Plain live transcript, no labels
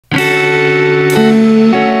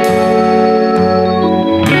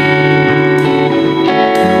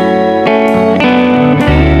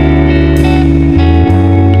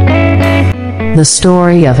The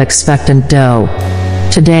story of Expectant Doe.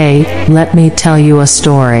 Today, let me tell you a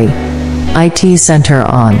story. IT Center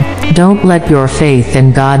on. Don't let your faith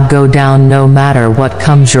in God go down no matter what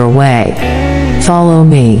comes your way. Follow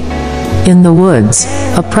me. In the woods,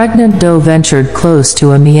 a pregnant doe ventured close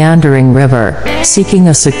to a meandering river, seeking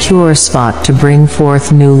a secure spot to bring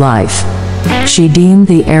forth new life. She deemed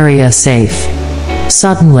the area safe.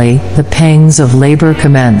 Suddenly, the pangs of labor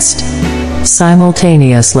commenced.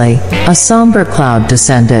 Simultaneously, a somber cloud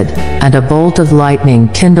descended, and a bolt of lightning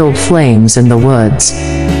kindled flames in the woods.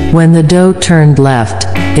 When the doe turned left,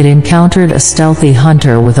 it encountered a stealthy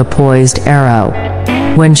hunter with a poised arrow.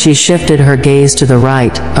 When she shifted her gaze to the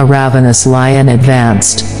right, a ravenous lion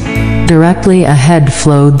advanced. Directly ahead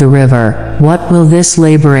flowed the river. What will this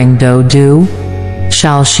laboring doe do?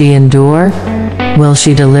 Shall she endure? Will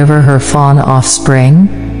she deliver her fawn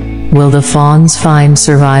offspring? Will the fawns find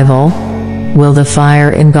survival? Will the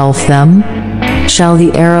fire engulf them? Shall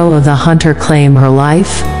the arrow of the hunter claim her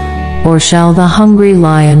life? Or shall the hungry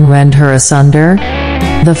lion rend her asunder?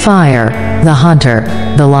 The fire, the hunter,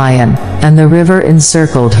 the lion, and the river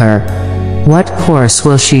encircled her. What course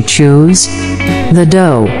will she choose? The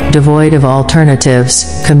doe, devoid of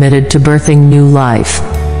alternatives, committed to birthing new life.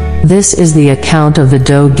 This is the account of the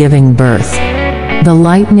doe giving birth. The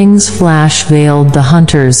lightning's flash veiled the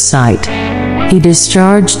hunter's sight. He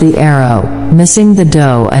discharged the arrow, missing the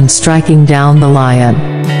doe and striking down the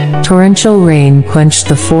lion. Torrential rain quenched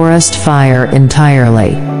the forest fire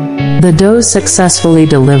entirely. The doe successfully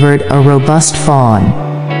delivered a robust fawn.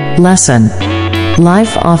 Lesson: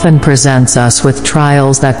 life often presents us with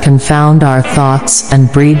trials that confound our thoughts and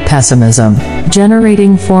breed pessimism,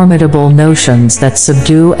 generating formidable notions that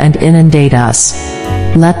subdue and inundate us.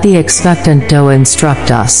 Let the expectant doe instruct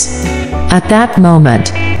us. At that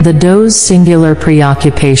moment, the doe's singular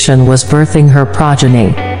preoccupation was birthing her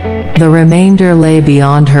progeny. The remainder lay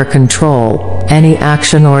beyond her control. Any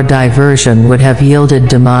action or diversion would have yielded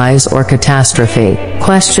demise or catastrophe.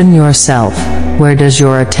 Question yourself: where does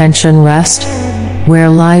your attention rest? Where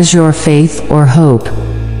lies your faith or hope?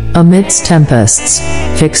 Amidst tempests,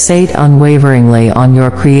 fixate unwaveringly on your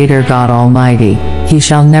Creator God Almighty. He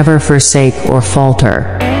shall never forsake or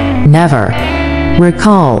falter. Never.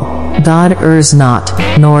 Recall, God errs not,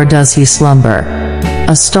 nor does he slumber.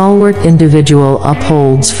 A stalwart individual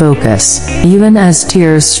upholds focus. Even as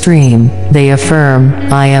tears stream, they affirm,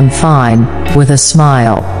 "I am fine," with a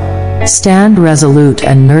smile. Stand resolute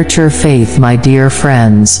and nurture faith, my dear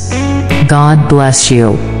friends. God bless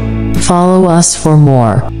you. Follow us for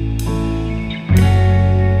more.